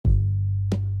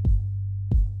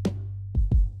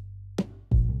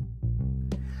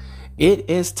It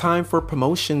is time for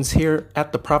promotions here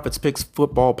at the Profits Picks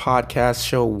Football Podcast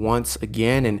Show once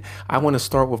again. And I want to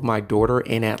start with my daughter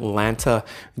in Atlanta,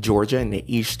 Georgia, in the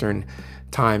Eastern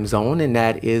time zone. And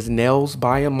that is Nails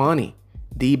by Amani,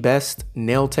 the best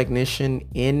nail technician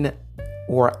in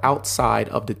or outside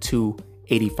of the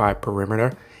 285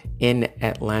 perimeter in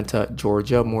Atlanta,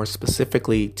 Georgia, more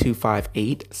specifically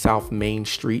 258 South Main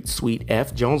Street, Suite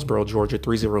F, Jonesboro, Georgia,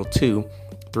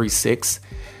 30236.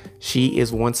 She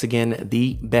is once again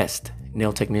the best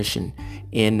nail technician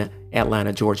in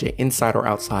Atlanta, Georgia, inside or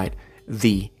outside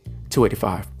the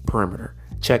 285 perimeter.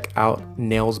 Check out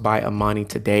Nails by Amani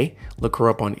today. Look her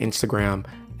up on Instagram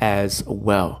as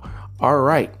well. All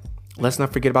right, let's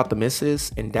not forget about the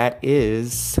misses, and that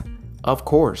is, of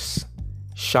course,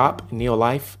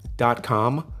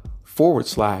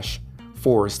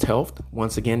 shopneolife.com/Forest Health.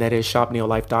 Once again, that is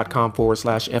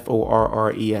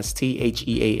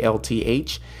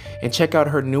shopneolife.com/FORRESTHEALTH. And check out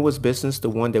her newest business, the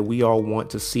one that we all want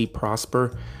to see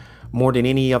prosper more than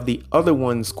any of the other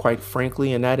ones, quite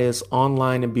frankly, and that is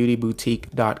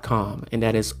onlinebeautyboutique.com. And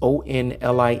that is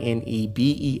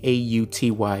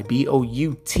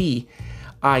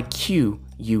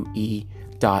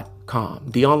onlinebeautyique.com.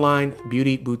 The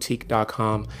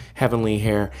onlinebeautyboutique.com, Heavenly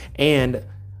Hair. And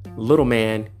little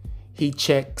man, he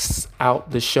checks out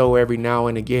the show every now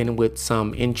and again with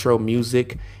some intro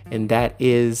music, and that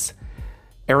is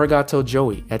Arigato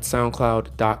Joey at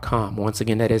SoundCloud.com. Once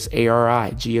again, that is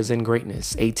ARIG as in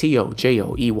greatness,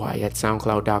 ATOJOEY at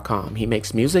SoundCloud.com. He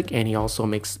makes music, and he also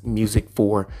makes music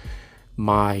for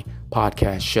my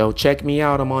podcast show. Check me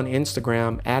out. I'm on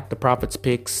Instagram at the Profits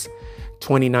Picks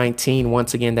 2019.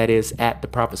 Once again, that is at the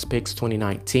Profits Picks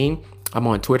 2019. I'm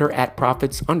on Twitter at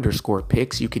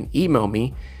Profits_Picks. You can email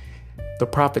me,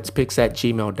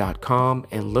 theprofitspicks@gmail.com,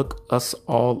 and look us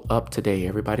all up today.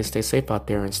 Everybody stay safe out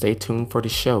there and stay tuned for the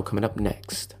show coming up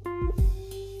next.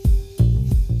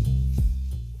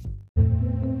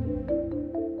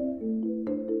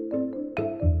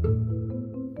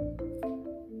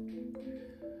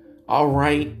 All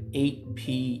right, 8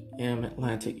 p.m.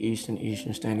 Atlantic Eastern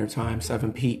Standard Time,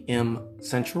 7 p.m.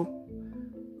 Central,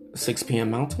 6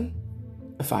 p.m. Mountain,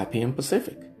 5 p.m.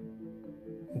 Pacific.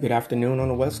 Good afternoon on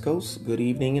the West Coast, good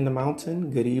evening in the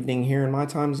Mountain, good evening here in my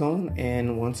time zone,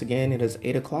 and once again, it is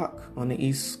 8 o'clock on the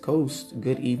East Coast.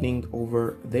 Good evening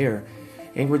over there.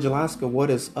 Anchorage, Alaska, what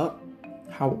is up?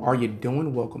 How are you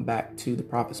doing? Welcome back to the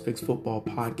Profits Picks Football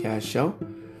Podcast Show,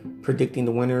 predicting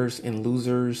the winners and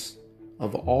losers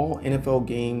of all NFL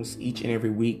games each and every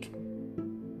week.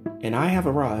 And I have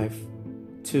arrived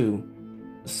to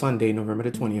Sunday, November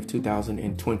the 20th,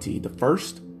 2020, the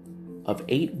first of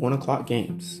 8 1 o'clock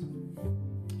games,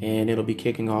 and it'll be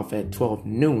kicking off at 12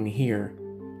 noon here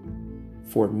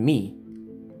for me.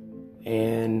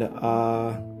 And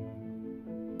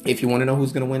if you want to know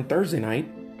who's going to win Thursday night,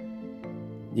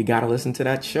 you got to listen to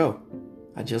that show.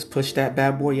 I just pushed that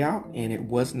bad boy out, and it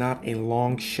was not a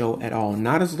long show at all.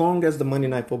 Not as long as the Monday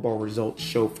Night Football results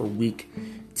show for week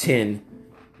 10,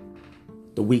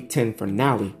 the week 10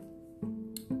 finale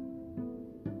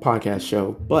podcast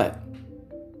show, but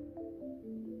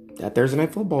that Thursday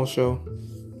Night Football show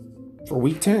for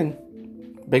week 10,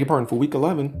 beg your pardon, for week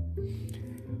 11,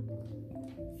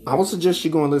 I will suggest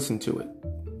you go and listen to it.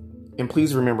 And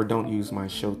please remember, don't use my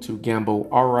show to gamble.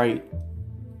 All right.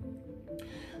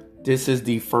 This is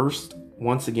the first,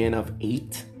 once again, of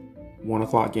 8 1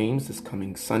 o'clock games this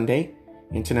coming Sunday.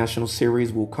 International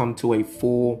series will come to a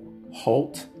full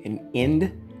halt and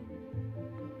end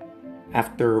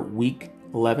after week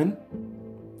 11.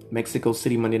 Mexico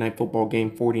City Monday Night Football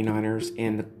game, 49ers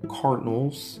and the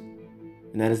Cardinals.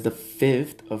 And that is the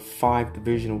 5th of 5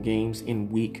 divisional games in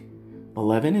week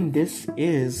 11. And this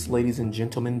is, ladies and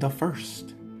gentlemen, the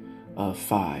first of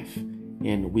 5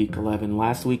 in week 11.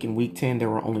 Last week in week 10, there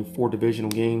were only 4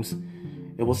 divisional games.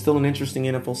 It was still an interesting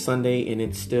NFL Sunday, and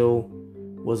it still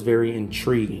was very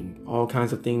intriguing. All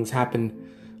kinds of things happened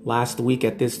last week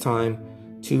at this time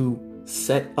to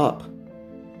set up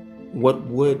what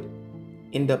would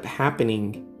end up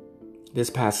happening this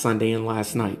past Sunday and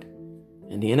last night.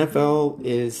 And the NFL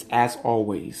is, as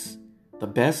always, the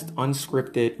best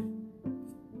unscripted,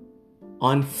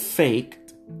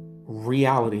 unfaked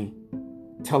reality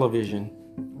television,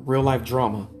 real life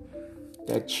drama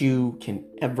that you can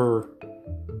ever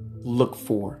look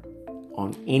for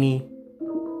on any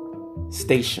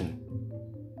station.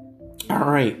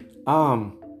 All right.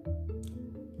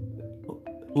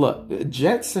 Look,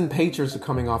 Jets and Patriots are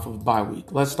coming off of a bye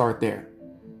week. Let's start there.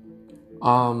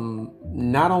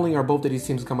 Not only are both of these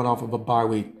teams coming off of a bye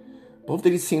week, both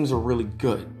of these teams are really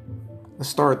good. Let's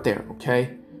start there,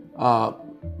 okay?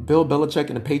 Bill Belichick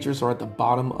and the Patriots are at the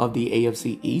bottom of the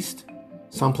AFC East,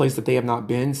 someplace that they have not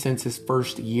been since his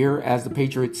first year as the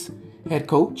Patriots head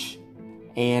coach.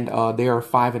 And they are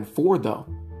 5-4 though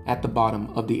at the bottom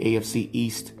of the AFC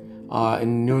East.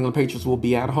 And New England Patriots will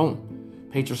be at home.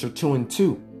 Patriots are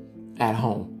 2-2 at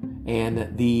home,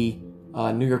 and the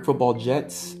New York Football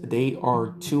Jets, they are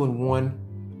 2-1.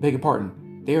 Beg your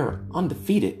pardon, they are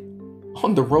undefeated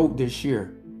on the road this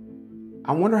year.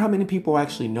 I wonder how many people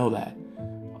actually know that.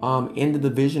 In the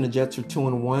division, the Jets are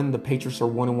 2-1. The Patriots are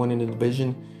 1-1 in the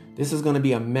division. This is going to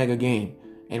be a mega game.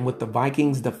 And with the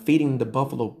Vikings defeating the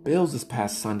Buffalo Bills this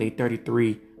past Sunday,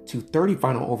 33-30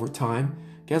 final overtime,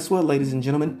 guess what, ladies and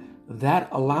gentlemen? That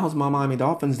allows my Miami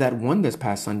Dolphins that won this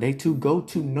past Sunday to go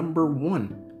to number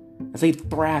 1 as they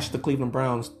thrashed the Cleveland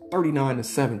Browns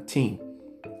 39-17.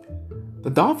 The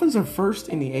Dolphins are first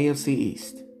in the AFC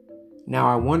East. Now,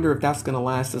 I wonder if that's going to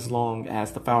last as long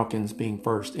as the Falcons being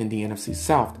first in the NFC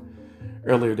South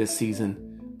earlier this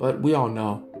season. But we all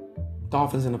know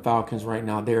Dolphins and the Falcons right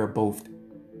now, they're both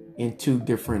in two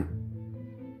different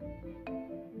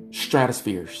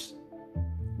stratospheres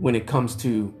when it comes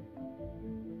to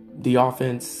the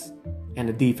offense and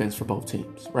the defense for both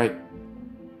teams, right?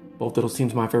 Both of those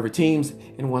teams are my favorite teams.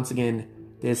 And once again,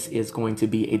 this is going to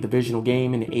be a divisional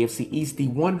game in the AFC East, the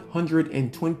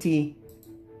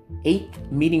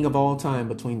 128th meeting of all time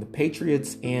between the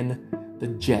Patriots and the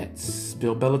Jets.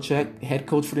 Bill Belichick, head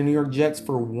coach for the New York Jets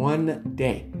for one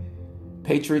day.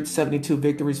 Patriots, 72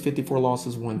 victories, 54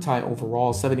 losses, 1 tie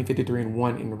overall,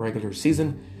 70-53-1 in the regular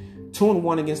season.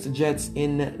 2-1 against the Jets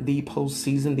in the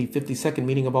postseason. The 52nd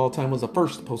meeting of all time was the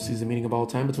first postseason meeting of all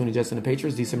time between the Jets and the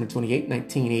Patriots, December 28,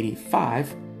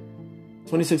 1985.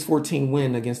 26-14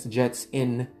 win against the Jets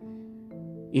in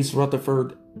East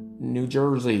Rutherford, New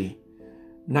Jersey.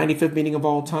 95th meeting of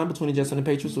all time between the Jets and the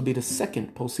Patriots will be the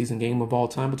second postseason game of all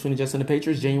time between the Jets and the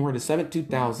Patriots, January 7,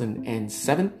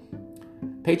 2007.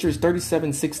 Patriots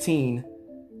 37-16,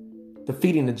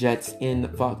 defeating the Jets in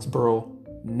Foxborough.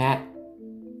 Matt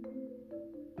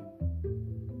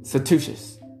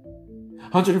Satushis.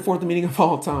 104th meeting of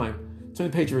all time between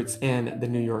the Patriots and the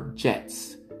New York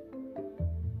Jets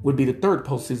would be the third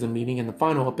postseason meeting and the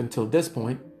final up until this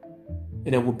point,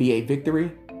 and it will be a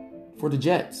victory for the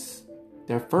Jets.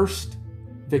 Their first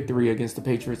victory against the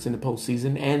Patriots in the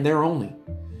postseason, and their only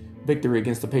victory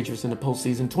against the Patriots in the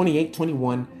postseason,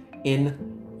 28-21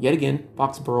 in, yet again,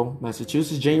 Foxborough,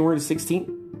 Massachusetts, January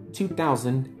 16,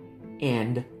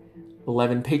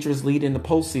 2011. Patriots lead in the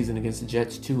postseason against the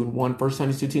Jets, 2-1. First time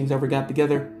these two teams ever got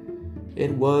together.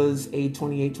 It was a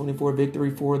 28-24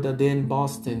 victory for the then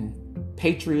Boston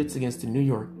Patriots against the New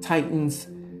York Titans.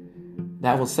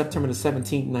 That was September the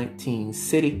 17th,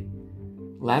 1960.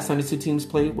 Last time these two teams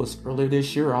played was earlier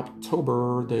this year,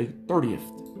 October the 30th.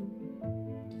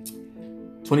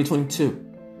 2022.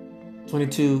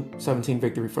 22-17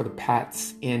 victory for the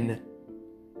Pats in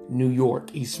New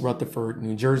York, East Rutherford,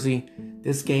 New Jersey.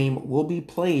 This game will be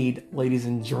played, ladies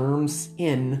and germs,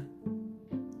 in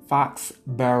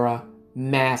Foxborough,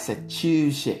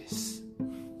 Massachusetts.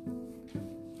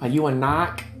 Are you a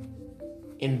knock?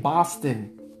 In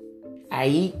Boston,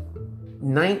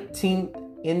 19th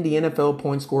in the NFL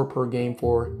point score per game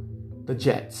for the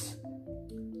Jets.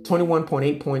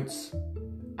 21.8 points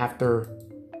after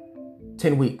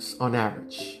 10 weeks on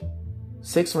average.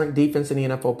 6th ranked defense in the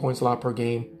NFL points allowed per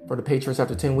game for the Patriots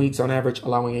after 10 weeks on average,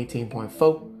 allowing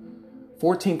 18.4.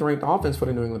 14th ranked offense for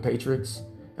the New England Patriots.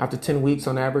 After 10 weeks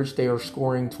on average, they are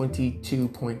scoring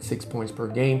 22.6 points per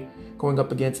game, going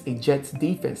up against a Jets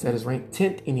defense that is ranked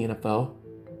 10th in the NFL.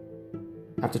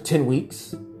 After 10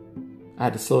 weeks, I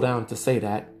had to slow down to say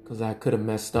that because I could have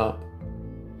messed up.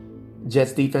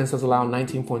 Jets defense has allowed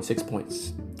 19.6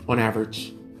 points on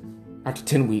average after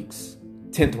 10 weeks.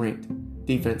 10th ranked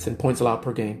defense and points allowed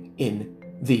per game in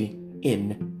the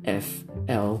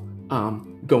NFL.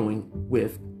 I'm going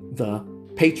with the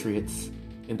Patriots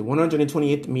in the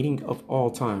 128th meeting of all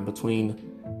time between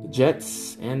the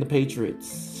Jets and the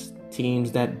Patriots,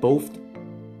 teams that both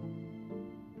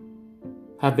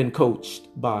have been coached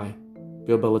by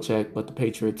Bill Belichick, but the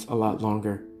Patriots a lot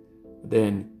longer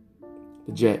than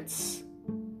the Jets.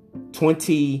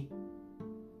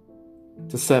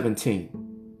 20-17.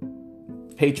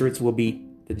 Patriots will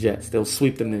beat the Jets. They'll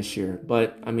sweep them this year.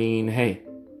 But, I mean, hey,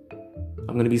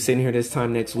 I'm going to be sitting here this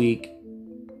time next week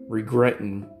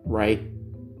regretting, right,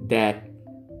 that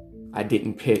I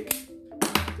didn't pick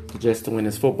the Jets to win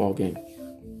this football game.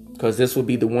 Because this would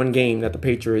be the one game that the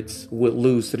Patriots would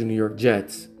lose to the New York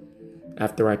Jets.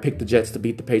 After I picked the Jets to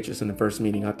beat the Patriots in the first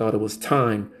meeting, I thought it was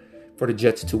time for the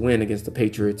Jets to win against the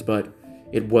Patriots, but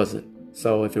it wasn't.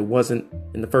 So if it wasn't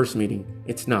in the first meeting,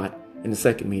 it's not in the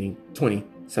second meeting,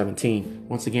 2017.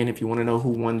 Once again, if you want to know who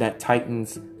won that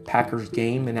Titans-Packers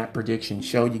game in that prediction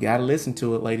show, you got to listen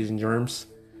to it, ladies and germs.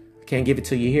 I can't give it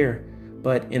to you here.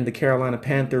 But in the Carolina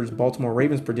Panthers-Baltimore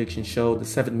Ravens prediction show, the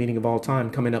 7th meeting of all time,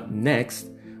 coming up next,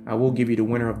 I will give you the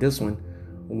winner of this one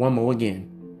more again.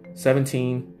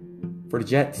 17 for the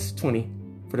Jets, 20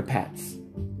 for the Pats.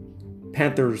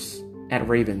 Panthers at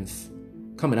Ravens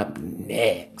coming up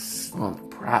next on the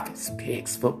Prophets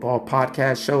Picks Football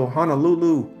Podcast Show.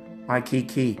 Honolulu,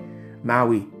 Waikiki,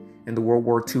 Maui, and the World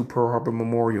War II Pearl Harbor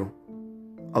Memorial.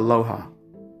 Aloha.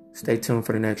 Stay tuned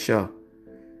for the next show.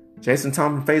 Jason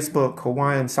Tom on Facebook,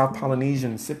 Hawaiian, South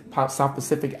Polynesian, South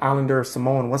Pacific Islander,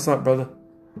 Samoan. What's up, brother?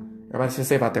 Everybody should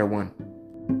say about that one.